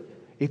here.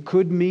 It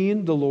could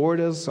mean the Lord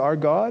as our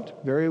God,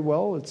 very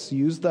well. It's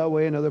used that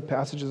way in other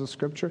passages of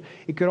Scripture.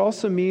 It could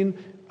also mean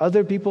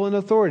other people in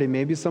authority,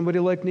 maybe somebody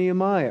like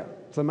Nehemiah,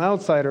 some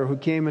outsider who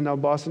came and now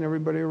bossing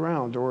everybody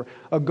around, or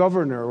a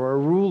governor or a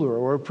ruler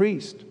or a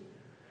priest.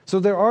 So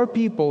there are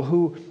people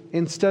who,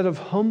 instead of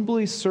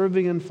humbly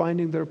serving and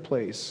finding their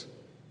place,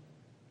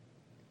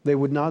 they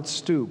would not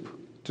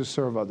stoop to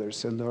serve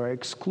others, and they are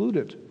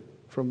excluded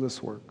from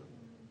this work.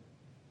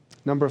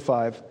 Number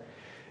 5,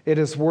 it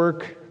is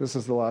work, this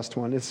is the last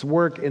one, it's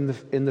work in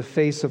the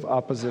face of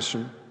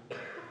opposition.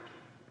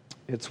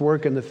 It's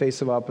work in the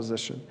face of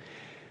opposition.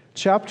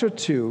 Chapter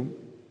 2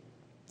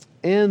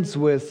 ends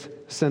with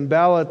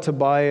Sanballat,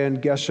 Tobiah,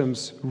 and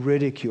Geshem's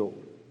ridicule.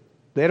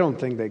 They don't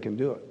think they can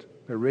do it.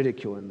 They're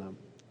ridiculing them.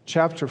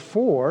 Chapter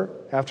 4,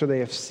 after they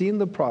have seen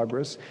the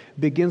progress,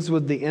 begins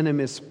with the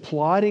enemies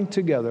plotting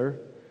together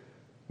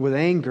with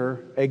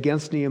anger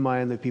against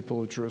Nehemiah and the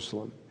people of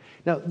Jerusalem.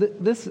 Now,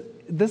 this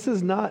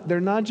is not, they're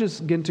not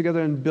just getting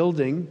together and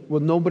building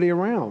with nobody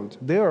around.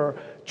 There are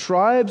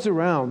tribes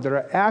around that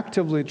are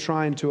actively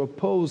trying to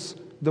oppose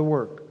the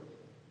work.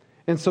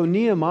 And so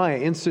Nehemiah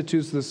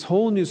institutes this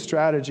whole new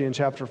strategy in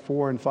chapter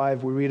 4 and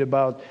 5. We read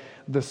about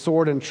the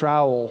sword and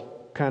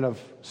trowel kind of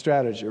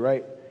strategy,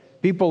 right?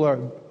 People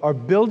are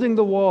building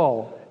the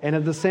wall and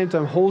at the same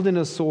time holding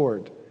a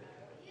sword.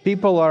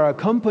 People are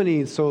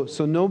accompanied, so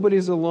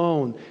nobody's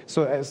alone.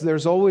 So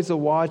there's always a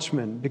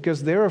watchman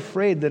because they're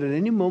afraid that at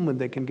any moment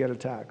they can get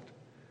attacked.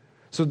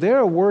 So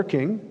they're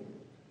working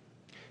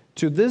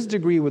to this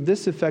degree with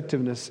this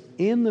effectiveness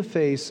in the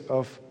face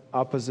of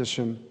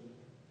opposition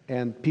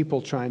and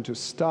people trying to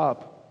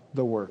stop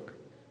the work.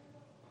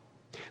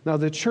 Now,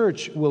 the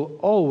church will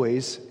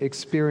always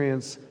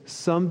experience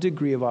some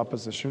degree of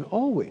opposition,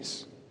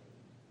 always.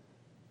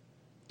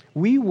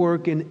 We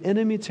work in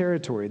enemy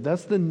territory.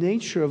 That's the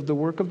nature of the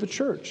work of the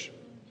church.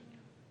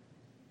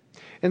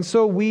 And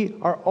so we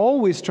are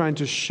always trying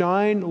to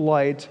shine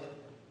light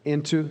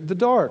into the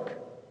dark.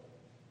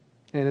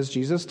 And as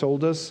Jesus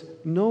told us,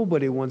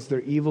 nobody wants their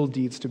evil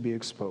deeds to be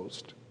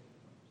exposed.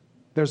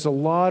 There's a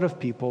lot of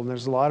people, and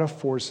there's a lot of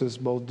forces,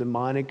 both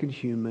demonic and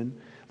human.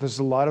 There's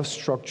a lot of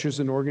structures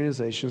and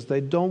organizations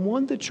that don't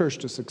want the church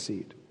to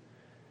succeed.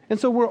 And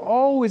so we're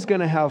always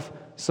going to have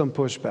some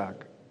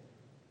pushback.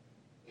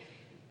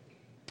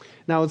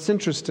 Now, it's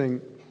interesting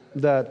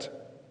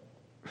that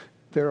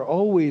there are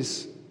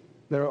always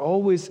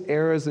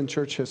eras in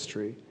church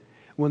history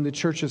when the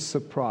church is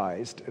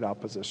surprised at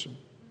opposition.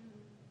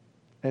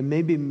 And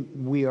maybe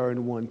we are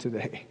in one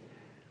today,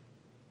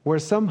 where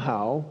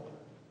somehow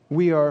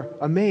we are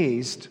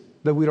amazed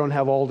that we don't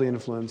have all the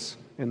influence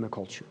in the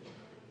culture.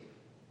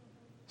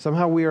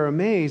 Somehow we are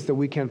amazed that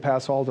we can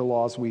pass all the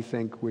laws we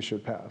think we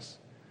should pass.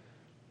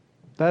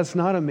 That's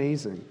not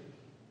amazing.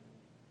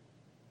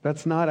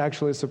 That's not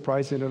actually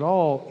surprising at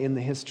all in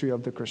the history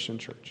of the Christian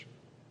church.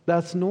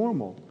 That's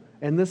normal.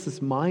 And this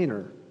is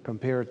minor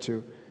compared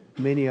to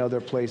many other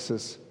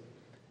places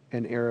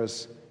and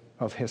eras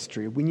of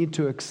history. We need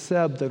to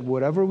accept that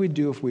whatever we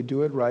do, if we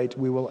do it right,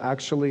 we will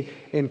actually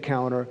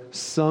encounter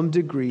some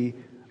degree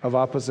of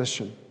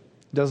opposition.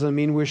 Doesn't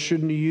mean we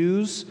shouldn't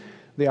use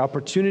the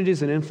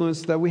opportunities and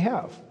influence that we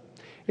have.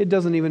 It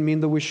doesn't even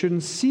mean that we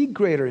shouldn't seek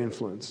greater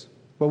influence,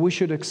 but we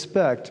should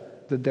expect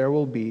that there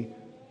will be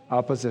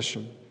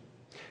opposition.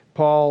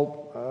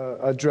 Paul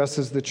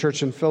addresses the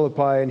church in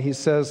Philippi, and he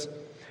says,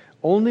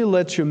 "Only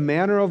let your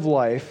manner of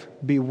life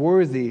be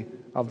worthy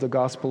of the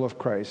gospel of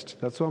Christ."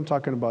 That's what I'm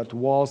talking about, the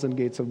walls and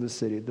gates of the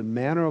city. The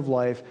manner of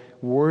life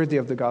worthy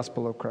of the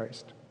gospel of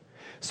Christ.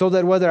 "So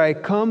that whether I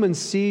come and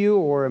see you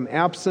or am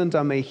absent,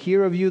 I may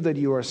hear of you that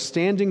you are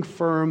standing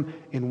firm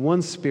in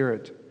one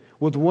spirit,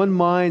 with one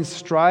mind,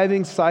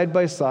 striving side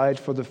by side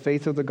for the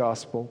faith of the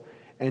gospel,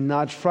 and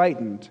not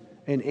frightened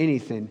in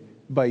anything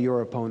by your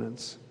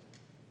opponents."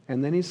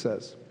 And then he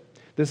says,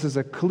 "This is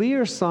a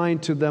clear sign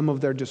to them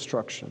of their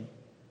destruction,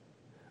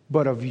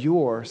 but of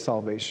your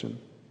salvation,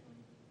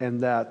 and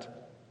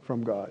that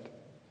from God."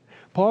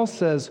 Paul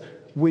says,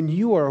 when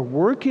you are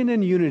working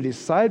in unity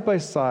side by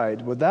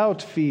side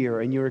without fear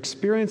and you're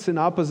experiencing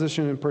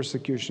opposition and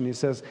persecution, he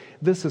says,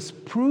 this is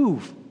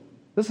proof.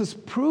 This is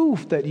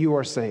proof that you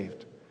are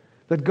saved,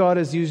 that God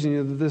is using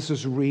you, that this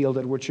is real,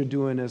 that what you're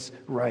doing is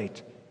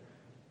right.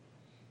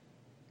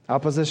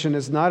 Opposition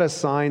is not a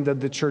sign that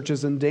the church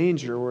is in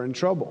danger or in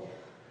trouble.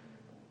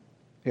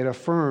 It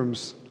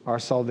affirms our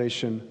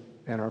salvation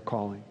and our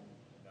calling.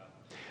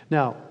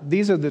 Now,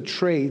 these are the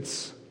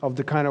traits of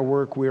the kind of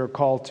work we are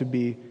called to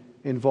be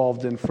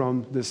involved in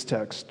from this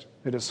text.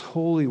 It is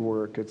holy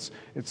work. It's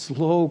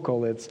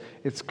local.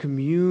 It's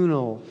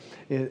communal.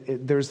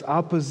 There's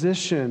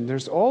opposition.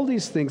 There's all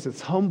these things.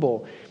 It's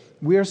humble.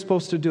 We are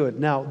supposed to do it.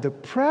 Now, the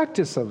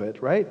practice of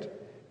it, right,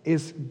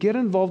 is get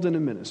involved in a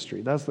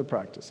ministry. That's the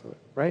practice of it,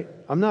 right?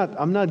 I'm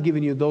not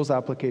giving you those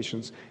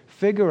applications.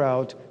 Figure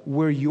out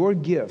where your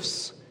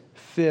gifts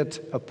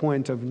fit a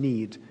point of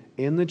need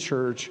in the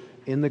church,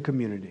 in the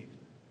community.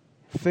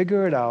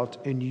 Figure it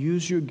out and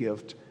use your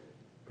gift.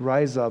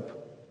 Rise up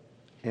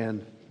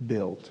and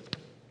build.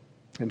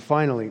 And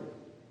finally,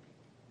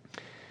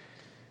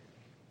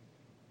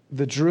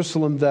 the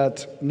Jerusalem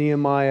that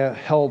Nehemiah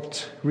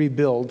helped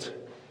rebuild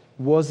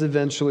was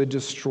eventually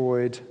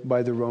destroyed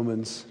by the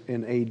Romans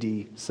in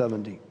AD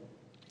 70.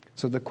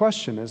 So the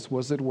question is,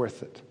 was it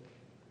worth it?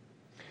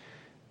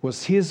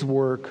 Was his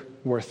work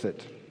worth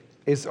it?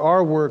 Is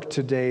our work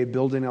today,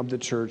 building up the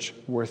church,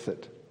 worth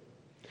it?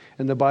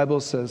 And the Bible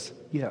says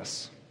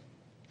yes.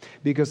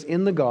 Because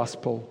in the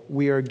gospel,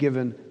 we are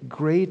given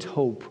great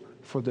hope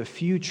for the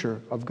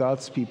future of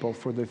God's people,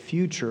 for the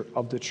future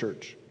of the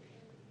church.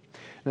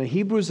 Now,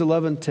 Hebrews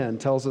 11:10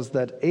 tells us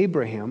that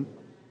Abraham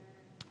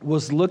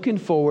was looking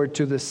forward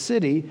to the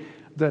city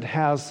that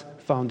has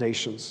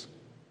foundations,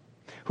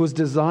 whose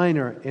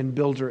designer and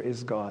builder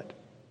is God.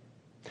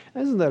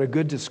 Isn't that a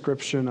good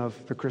description of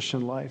the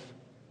Christian life?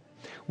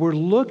 We're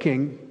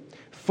looking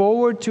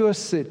forward to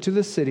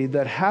the city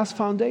that has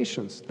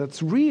foundations,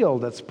 that's real,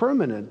 that's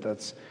permanent,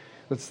 that's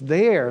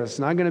there, it's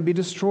not going to be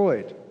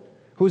destroyed,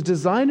 whose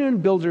designer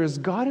and builder is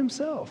God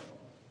himself.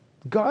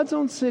 God's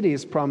own city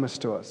is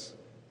promised to us.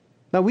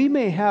 Now, we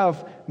may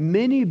have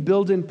many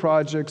building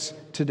projects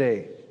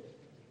today,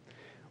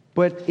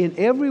 but in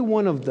every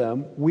one of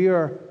them, we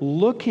are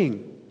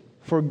looking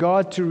for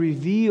God to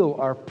reveal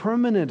our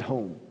permanent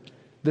home,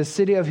 the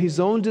city of his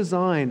own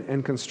design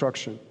and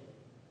construction.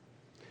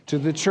 To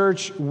the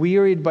church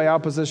wearied by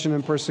opposition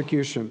and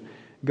persecution,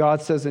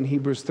 God says in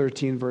Hebrews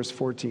 13, verse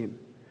 14,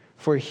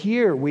 "For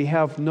here we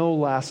have no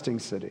lasting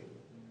city,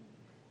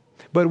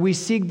 but we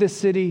seek the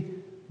city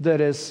that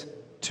is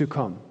to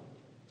come."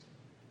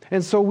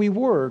 And so we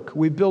work,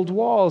 we build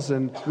walls,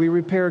 and we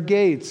repair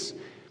gates.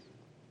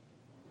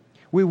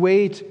 We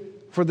wait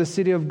for the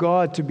city of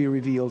God to be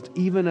revealed,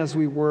 even as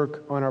we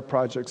work on our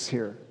projects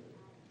here.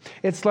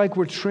 It's like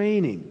we're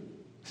training.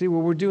 See,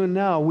 what we're doing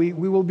now, we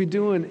will be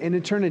doing in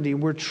eternity.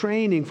 We're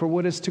training for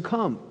what is to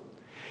come.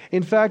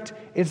 In fact,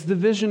 it's the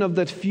vision of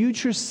that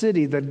future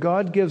city that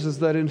God gives us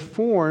that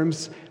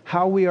informs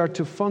how we are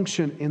to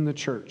function in the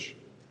church.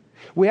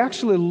 We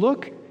actually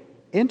look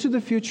into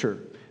the future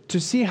to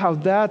see how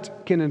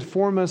that can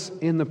inform us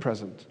in the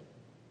present.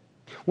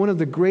 One of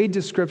the great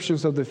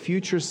descriptions of the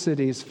future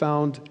city is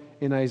found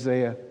in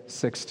Isaiah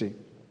 60.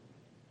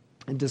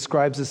 It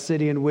describes a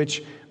city in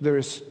which there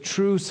is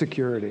true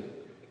security.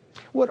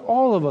 What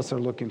all of us are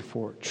looking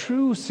for,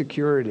 true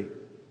security.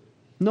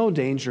 No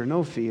danger,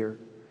 no fear.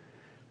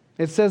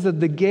 It says that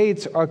the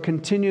gates are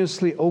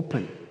continuously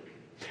open.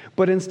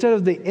 But instead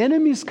of the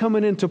enemies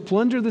coming in to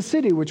plunder the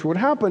city, which would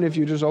happen if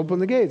you just open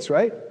the gates,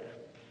 right?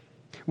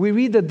 We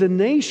read that the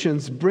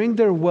nations bring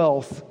their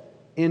wealth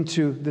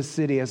into the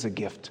city as a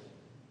gift.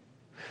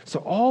 So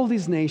all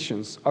these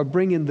nations are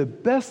bringing the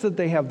best that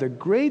they have, the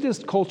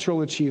greatest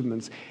cultural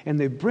achievements, and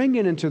they bring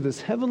it into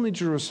this heavenly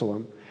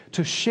Jerusalem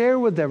to share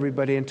with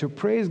everybody and to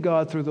praise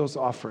God through those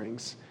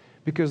offerings,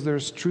 because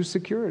there's true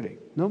security.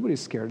 Nobody's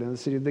scared in the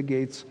city. The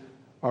gates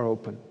are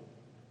open.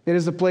 It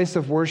is a place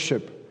of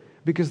worship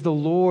because the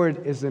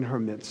Lord is in her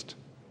midst.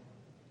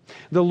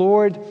 The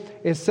Lord,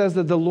 it says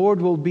that the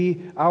Lord will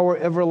be our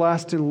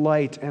everlasting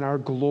light and our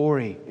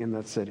glory in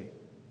that city.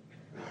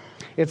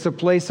 It's a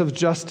place of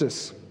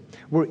justice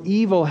where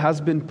evil has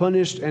been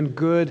punished and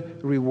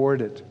good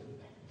rewarded.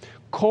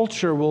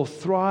 Culture will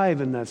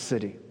thrive in that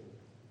city.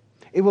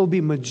 It will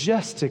be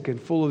majestic and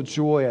full of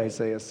joy,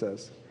 Isaiah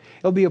says.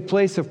 It'll be a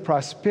place of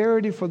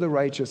prosperity for the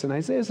righteous. And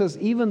Isaiah says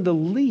even the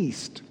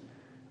least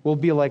will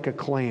be like a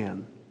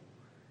clan.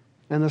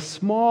 And the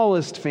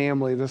smallest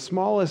family, the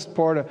smallest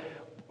part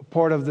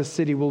of the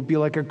city will be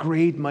like a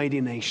great mighty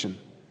nation.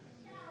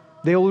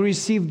 They will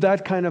receive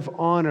that kind of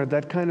honor,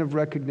 that kind of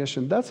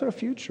recognition. That's our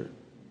future.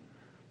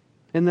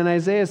 And then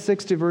Isaiah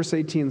 60 verse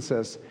 18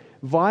 says,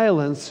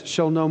 "Violence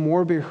shall no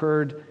more be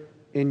heard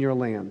in your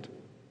land.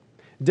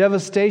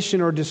 Devastation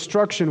or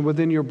destruction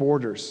within your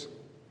borders."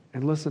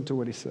 And listen to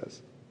what he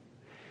says.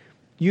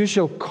 "You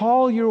shall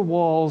call your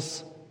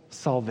walls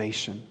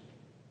salvation,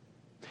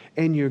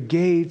 and your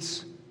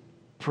gates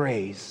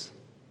praise."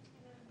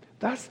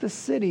 That's the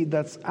city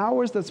that's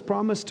ours, that's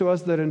promised to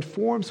us, that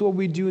informs what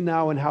we do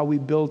now and how we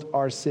build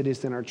our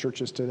cities and our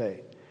churches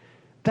today.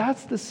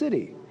 That's the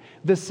city.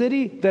 The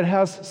city that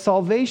has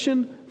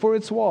salvation for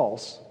its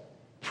walls,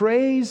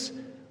 praise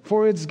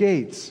for its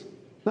gates.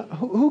 Now,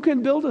 who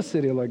can build a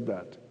city like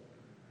that?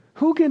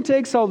 Who can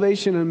take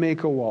salvation and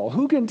make a wall?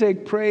 Who can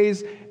take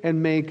praise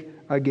and make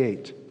a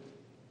gate?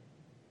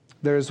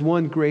 There is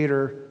one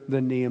greater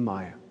than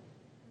Nehemiah.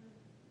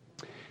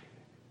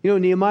 You know,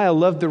 Nehemiah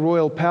left the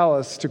royal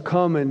palace to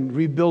come and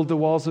rebuild the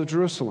walls of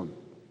Jerusalem.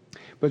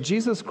 But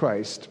Jesus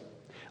Christ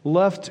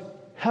left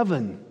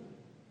heaven,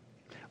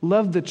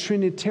 left the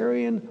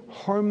Trinitarian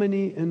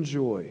harmony and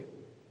joy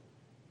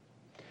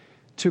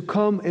to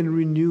come and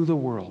renew the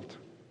world.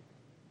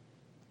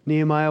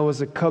 Nehemiah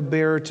was a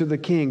cupbearer to the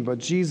king, but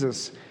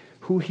Jesus,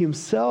 who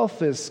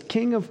himself is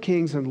King of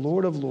kings and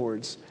Lord of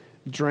lords,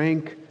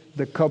 drank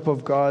the cup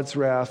of God's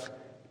wrath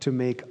to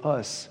make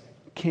us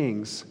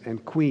kings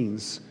and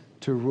queens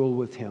to rule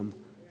with him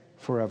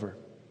forever.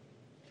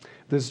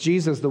 This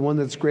Jesus, the one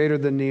that's greater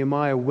than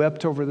Nehemiah,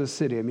 wept over the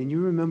city. I mean, you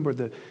remember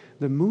the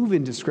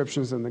moving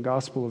descriptions in the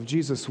gospel of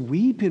Jesus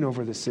weeping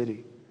over the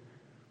city.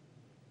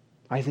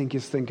 I think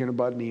he's thinking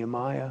about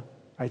Nehemiah.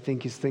 I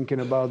think he's thinking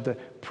about the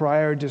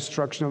prior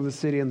destruction of the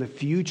city and the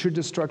future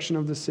destruction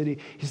of the city.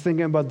 He's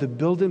thinking about the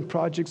building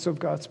projects of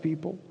God's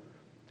people.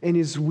 And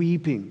he's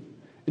weeping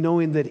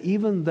knowing that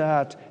even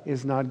that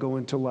is not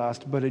going to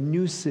last, but a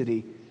new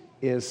city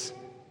is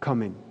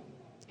coming.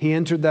 He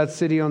entered that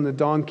city on the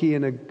donkey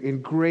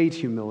in great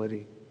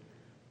humility.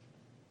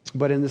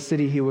 But in the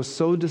city he was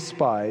so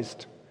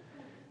despised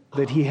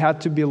that he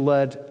had to be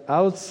led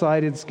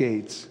outside its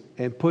gates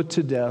and put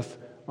to death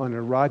on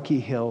a rocky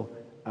hill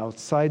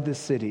outside the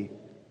city,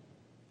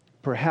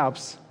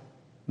 perhaps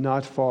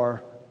not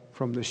far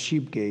from the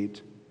sheep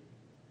gate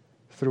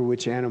through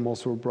which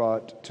animals were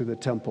brought to the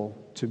temple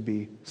to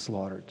be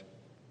slaughtered.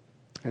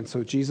 And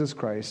so Jesus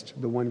Christ,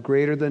 the one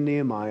greater than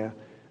Nehemiah,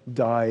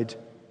 died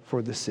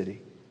for the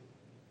city.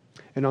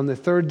 And on the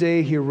third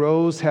day he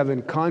rose,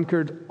 having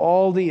conquered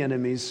all the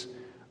enemies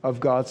of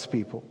God's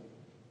people,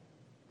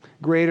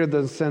 greater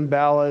than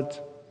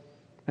Sanballat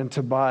and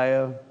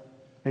Tobiah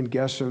and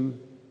Geshem.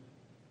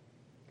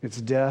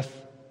 It's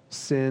death,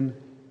 sin,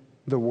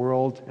 the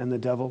world, and the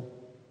devil.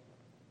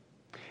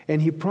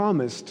 And he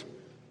promised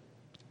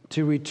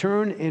to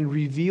return and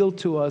reveal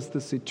to us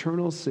this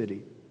eternal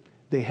city,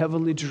 the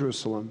heavenly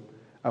Jerusalem,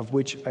 of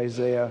which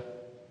Isaiah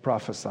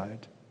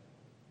prophesied.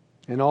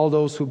 And all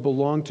those who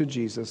belong to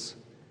Jesus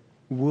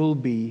will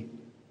be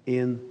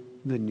in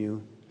the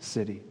new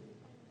city.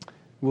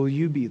 Will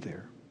you be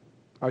there?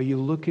 Are you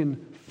looking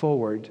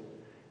forward?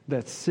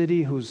 That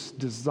city whose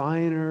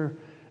designer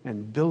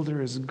and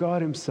builder is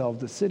God himself,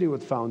 the city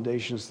with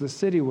foundations, the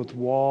city with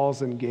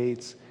walls and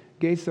gates,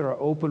 gates that are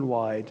open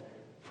wide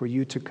for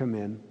you to come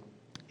in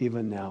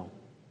even now.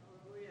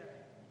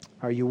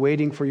 Are you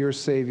waiting for your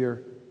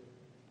Savior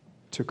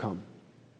to come?